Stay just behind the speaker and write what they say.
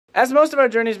As most of our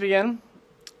journeys begin,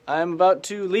 I'm about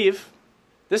to leave,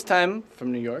 this time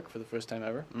from New York for the first time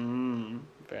ever.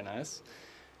 Very nice.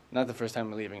 Not the first time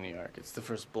I'm leaving New York, it's the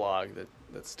first blog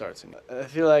that starts in. I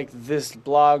feel like this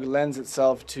blog lends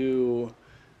itself to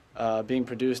being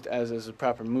produced as a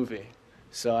proper movie.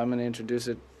 So I'm going to introduce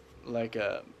it like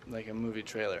a movie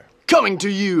trailer. Coming to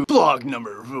you, blog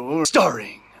number 4,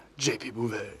 starring J.P.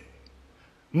 Bouvet,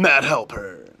 Matt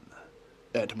Halpern,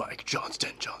 and Mike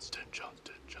Johnston.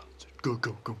 Go.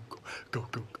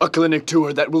 A clinic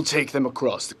tour that will take them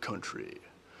across the country.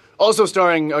 Also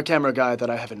starring a camera guy that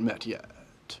I haven't met yet.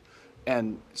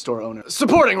 And store owner.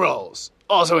 Supporting roles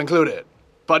also included.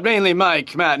 But mainly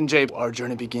Mike, Matt, and Jay. Our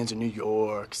journey begins in New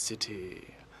York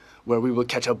City, where we will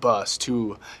catch a bus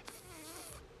to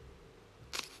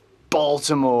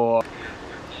Baltimore.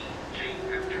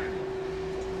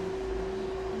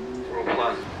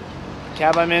 The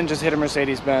cab I'm in just hit a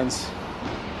Mercedes-Benz.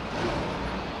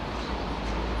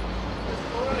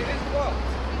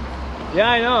 Yeah,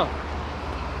 I know.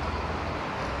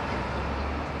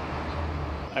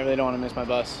 I really don't want to miss my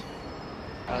bus.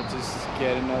 I'll just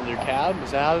get another cab.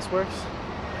 Is that how this works?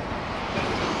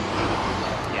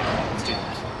 Yeah, let's do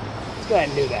that. Let's go ahead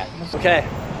and do that. Okay.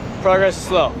 Progress is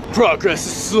slow.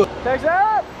 Next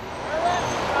up!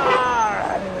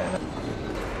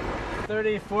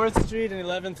 34th Street and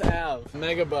 11th Ave.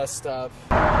 Mega bus stop.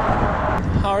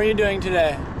 How are you doing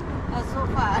today? So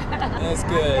far. That's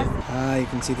good. You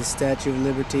can see the Statue of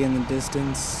Liberty in the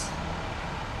distance.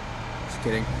 Just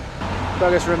kidding.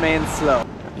 Progress remains slow.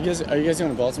 Are you guys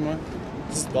going to Baltimore?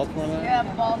 This is Baltimore now? Yeah,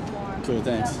 Baltimore. Cool,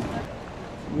 thanks.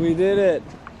 We did it.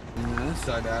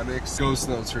 Dynamics, ghost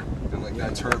notes, and like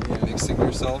that term, mixing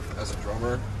yourself as a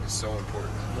drummer is so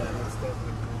important. Yeah, that's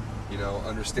definitely. You know,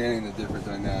 understanding the different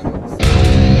dynamics.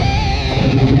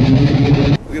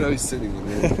 Look at how he's sitting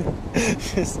with it.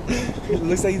 It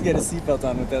looks like he's got a seatbelt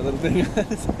on with that little thing.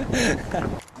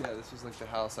 Yeah, this was like the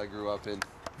house I grew up in.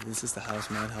 This is the house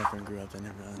Matt Halpern grew up in,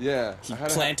 everyone. Yeah. He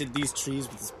planted these trees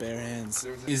with his bare hands.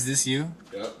 Is this you?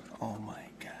 Yep. Oh my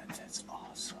god, that's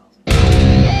awesome.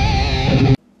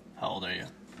 How old are you?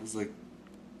 I was like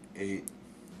 18.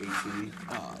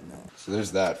 Oh no. So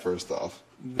there's that, first off.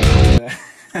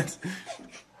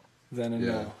 Then and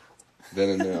Yeah. now. Then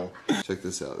and now. Check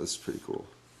this out, this is pretty cool.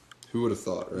 Who would have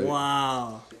thought, right?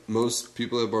 Wow. Most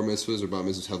people at bar mitzvahs or bat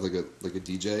mitzvahs have like a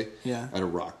DJ at a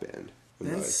rock band.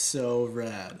 That's so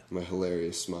rad. My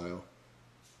hilarious smile.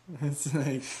 It's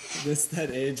like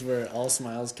that age where all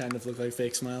smiles kind of look like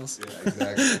fake smiles. Yeah,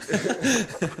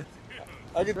 exactly.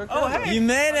 Oh, hey! You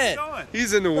made it!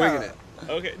 He's into winging it.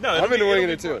 Okay, no, I'm into winging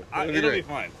it too. It'll be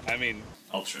fine. I mean,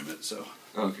 I'll trim it, so.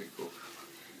 Okay, cool.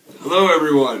 Hello,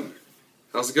 everyone.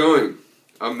 How's it going?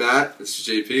 I'm Matt. This is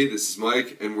JP. This is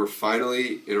Mike, and we're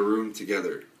finally in a room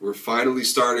together. We're finally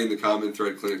starting the Common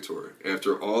Thread Clinic Tour.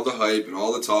 After all the hype and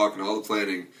all the talk and all the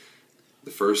planning,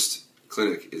 the first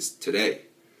clinic is today.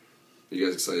 Are you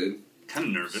guys excited? Kind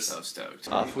of nervous. So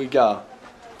stoked. Off we go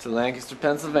to Lancaster,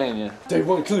 Pennsylvania. Day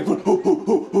 1, clinic 1. Ho, ho,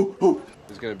 ho, ho, ho.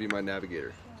 Who's gonna be my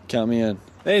navigator? Count me in.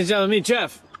 Ladies and gentlemen, meet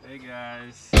Jeff. Hey,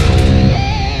 guys.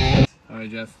 All right,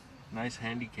 Jeff. Nice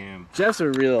handy cam. Jeff's a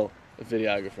real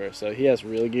videographer, so he has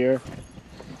real gear.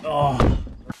 Oh.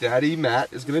 Daddy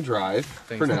Matt is gonna drive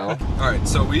for now. Matt. All right,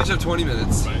 so we each have 20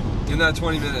 minutes. Right. In that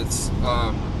 20 minutes,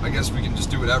 I guess we can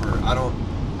just do whatever.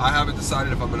 I haven't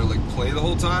decided if I'm gonna like play the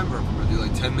whole time or if I'm gonna do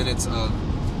like 10 minutes of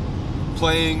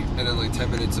playing and then like 10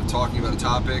 minutes of talking about a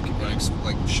topic and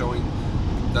like showing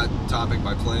that topic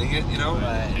by playing it, you know?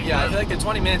 Right. Yeah, I feel like the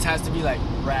 20 minutes has to be like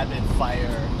rapid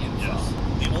fire info. Yes.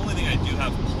 The only thing I do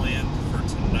have planned for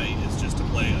tonight is just to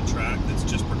play a track that's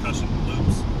just percussion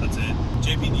loops. That's it.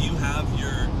 JP, do you have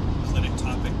your clinic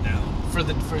topic down? For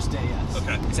the first day, yes.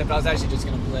 Okay. Except I was actually just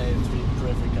gonna play 3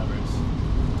 periphery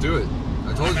covers. Do it.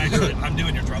 I told you to do it. I'm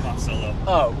doing your drum off solo.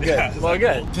 Oh, good. Yeah, well,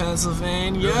 good. cool?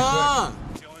 Pennsylvania.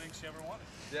 It's the only thing she ever wanted.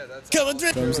 Yeah, that's Coming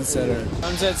through. Drums, etc.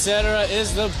 Drums, etc.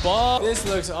 is the ball. This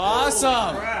looks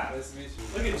awesome. Crap.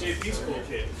 Look at JP's cool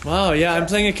kid. Wow, yeah, I'm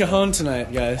playing a cajon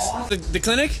tonight, guys. The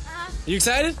clinic? Are you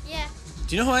excited? Yeah.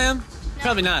 Do you know who I am? No.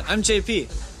 Probably not. I'm JP.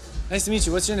 Nice to meet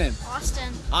you. What's your name?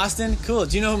 Austin. Austin? Cool.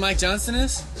 Do you know who Mike Johnston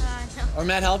is? No. Or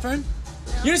Matt Halpern?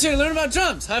 No. You're just here to learn about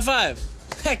drums. High five.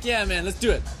 Heck yeah, man. Let's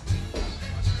do it.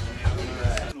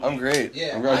 I'm great.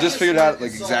 I just figured out like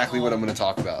exactly what I'm going to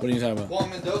talk about. What are you talking about? I'm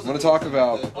going to talk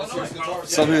about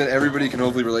something that everybody can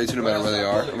hopefully relate to no matter where they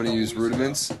are. I'm going to use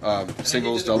rudiments,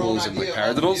 singles, doubles, and like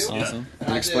paradiddles, Awesome.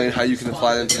 and explain how you can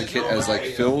apply them to the kit as like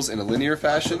fills in a linear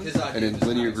fashion and in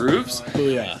linear grooves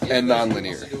Booyah. and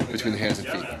non-linear between the hands and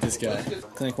feet. This guy.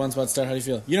 Clinic 1's about to start. How do you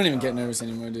feel? You don't even get nervous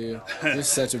anymore, do you? You're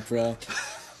such a pro.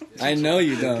 I know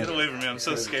you Get don't. away from me! I'm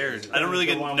so scared. I don't really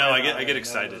get. No, I get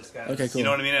excited. Okay, cool. You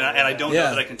know what I mean? And I don't know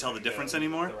that I can tell the difference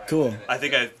anymore. Cool. I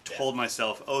think I told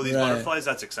myself, oh, these Right. butterflies,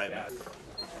 that's excitement. Excuse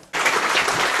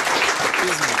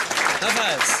me. High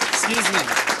fives. Excuse me.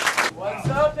 What's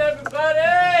up,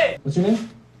 everybody? What's your name?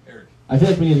 Eric. I feel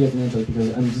like we need to get an intro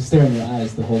because I'm just staring in your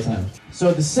eyes the whole time.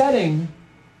 So the setting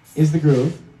is the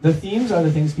groove. The themes are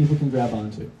the things people can grab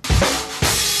onto.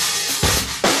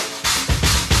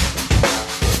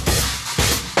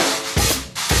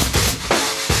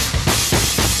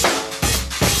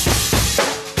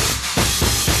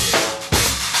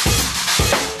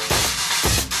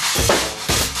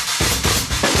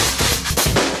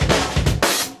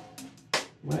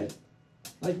 Right?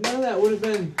 Like none of that would have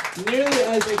been nearly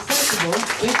as accessible.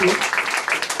 Thank you.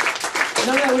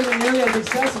 None of that would have been nearly as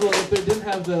accessible if they didn't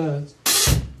have the.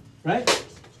 Right?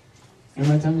 And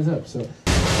my time is up, so. Ladies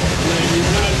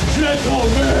and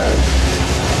gentlemen!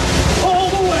 All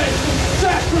the way from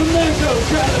Sacramento,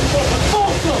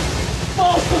 California!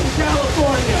 Folsom,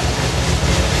 California!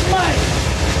 Mike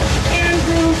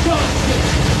Andrew Johnson!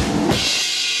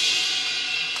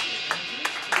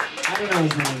 I don't know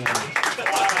his name yet.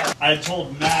 I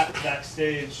told Matt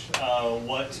backstage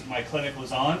what my clinic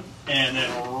was on, and then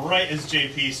right as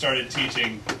JP started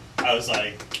teaching, I was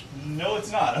like, no,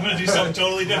 it's not. I'm going to do something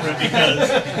totally different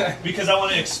because I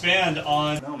want to expand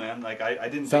on. No, man, like I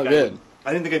didn't Felt think good.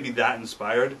 I didn't think I'd be that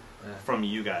inspired from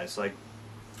you guys. Like,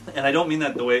 and I don't mean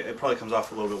that the way it probably comes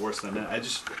off a little bit worse than I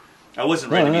meant. I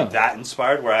wasn't ready to be that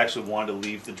inspired where I actually wanted to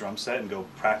leave the drum set and go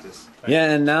practice.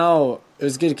 Yeah, and now it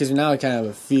was good because now I kind of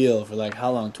have a feel for like how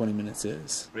long 20 minutes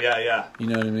is. Yeah. You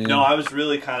know what I mean? No, I was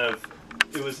really kind of.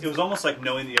 It was almost like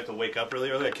knowing that you have to wake up really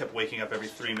early. I kept waking up every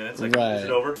 3 minutes. Like, is it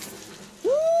over?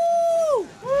 Woo!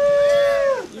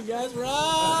 Woo! You guys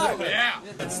rock! Yeah.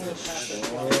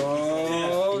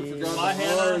 Oh, forgot My the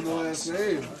hand R on. in the last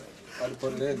name. I had to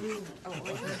put it in.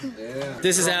 Yeah.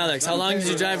 This is Alex. How long did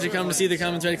you drive to come to see the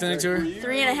Common Thread Clinic Tour?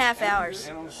 3.5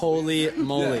 hours. Holy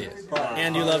moly.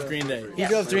 And you love Green Day. You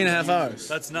drove 3.5 hours.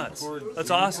 That's nuts. That's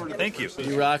awesome. Thank you.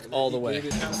 You rock all the way.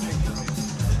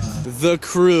 The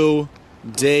Crew,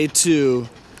 day 2,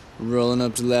 rolling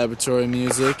up to laboratory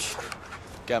music.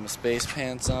 Got my space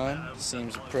pants on,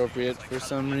 seems appropriate for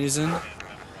some reason.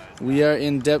 We are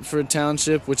in Deptford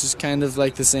Township, which is kind of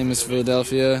like the same as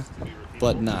Philadelphia,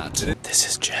 but not. This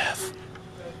is Jeff.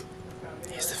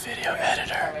 He's the video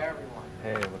editor.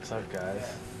 Hey, what's up,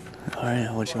 guys?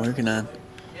 Alright, what you working on?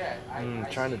 I'm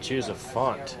trying to choose a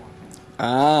font.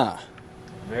 Ah,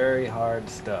 Very hard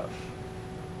stuff.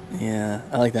 yeah,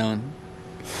 I like that one.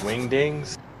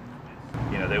 Wingdings.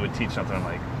 You know, they would teach something. I'm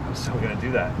like, I'm still gonna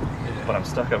do that, but I'm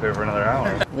stuck up here for another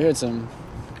hour. We heard some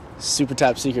super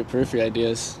top secret periphery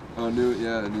ideas Oh,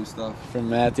 new stuff. from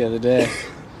Matt the other day.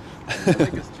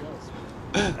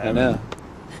 I know.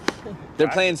 They're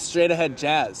playing straight ahead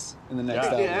jazz in the next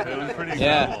album. It was pretty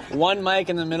incredible. Yeah, one mic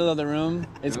in the middle of the room.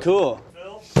 It's cool.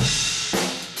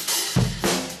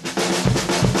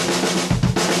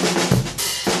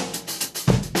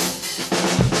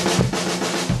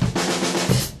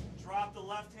 Drop the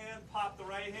left hand, pop the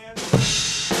right hand.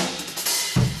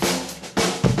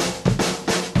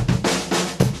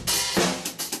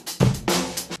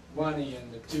 One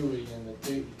and the two and the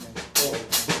three and the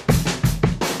four.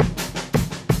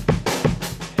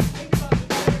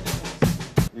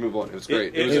 Move on. It was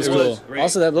great. It It was was cool. great.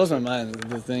 Also, that blows my mind.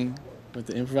 The thing with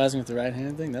the improvising with the right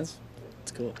hand thing. It's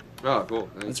cool. Oh, cool.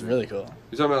 That's really cool.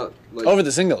 You're talking about like. Over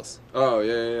the singles. Oh,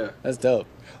 yeah. That's dope.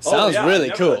 Sounds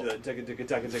really cool. Fun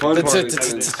The part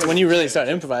is when you really start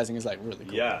improvising, it's like really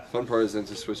cool. Yeah. Fun part is then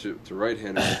to switch it to right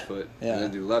hand on the foot Yeah. and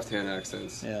then do left hand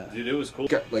accents. Yeah. Dude, it was cool.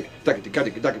 Like Yeah.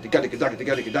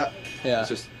 it's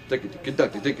just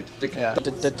Yeah.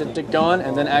 Going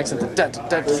and then accent. That's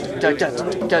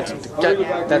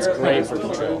great for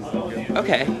control.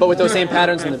 Okay. But with those same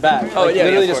patterns in the back. Oh, yeah,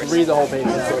 Literally of just course. read the whole page.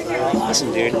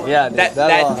 Awesome, dude. Yeah, dude, That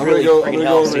that'll- really I'm freaking gonna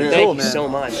helps, go dude. over Thank here. you Cool, so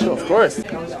much. Of course.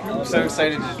 I'm so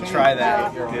excited to try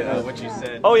that. What you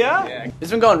said. Oh yeah?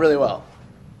 It's been going really well.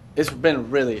 It's been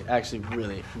really, actually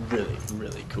really, really,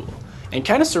 really cool. And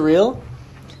kind of surreal,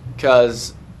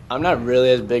 because I'm not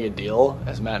really as big a deal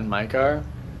as Matt and Mike are,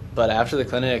 but after the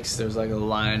clinics, there's like a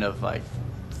line of like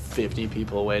 50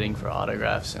 people waiting for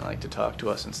autographs and like to talk to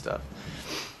us and stuff.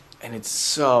 And it's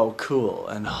so cool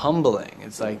and humbling.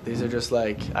 It's like, these are just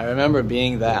like, I remember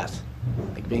being that,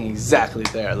 like being exactly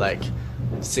there, like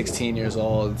 16 years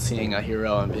old, seeing a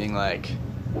hero and being like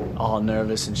all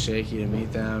nervous and shaky to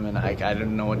meet them, and I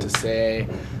didn't know what to say.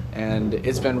 And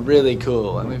it's been really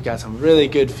cool, and we've got some really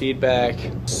good feedback.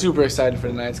 Super excited for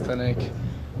tonight's clinic.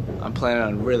 I'm planning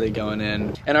on really going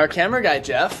in. And our camera guy,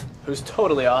 Jeff, who's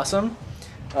totally awesome,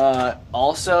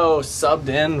 also subbed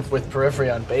in with Periphery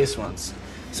on bass once.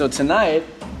 So tonight,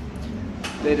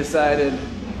 they decided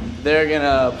they're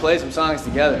gonna play some songs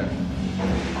together.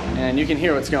 And you can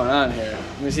hear what's going on here.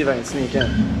 Let me see if I can sneak in.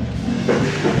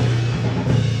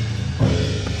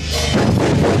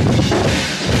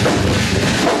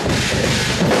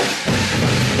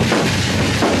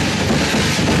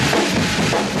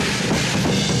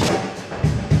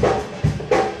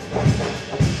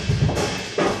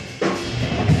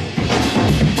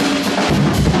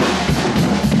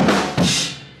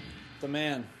 The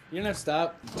man. You don't have to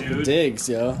stop. Dude. Digs,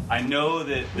 yo. I know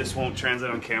that this won't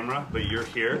translate on camera, but you're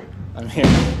here. I'm here.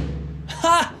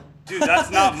 Ha! Dude,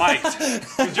 that's not mic'd.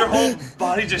 Did your whole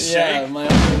body just Yeah, shake? my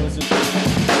arm was just...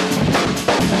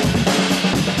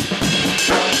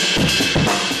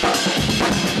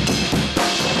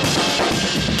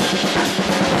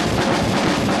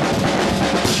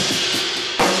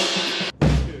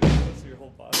 Dude, that's your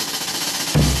whole body.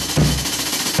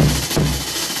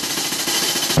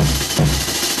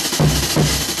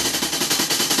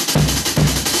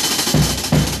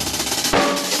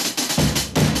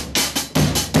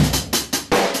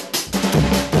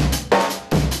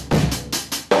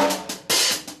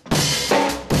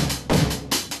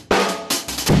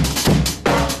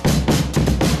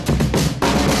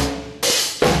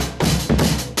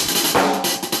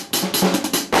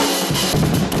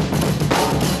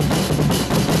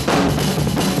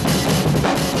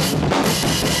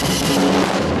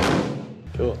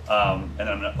 Cool. And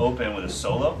I'm going to open with a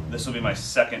solo. This will be my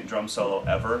second drum solo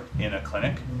ever in a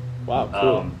clinic. Wow,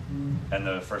 cool. And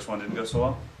the first one didn't go so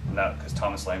well. Not because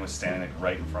Thomas Lang was standing like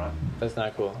right in front. That's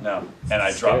not cool. No. And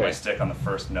I dropped my stick on the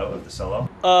first note of the solo.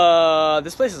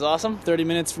 This place is awesome. 30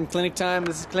 minutes from clinic time.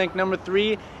 This is clinic number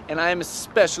 3, and I am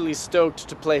especially stoked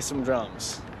to play some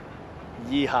drums.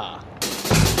 Yeehaw.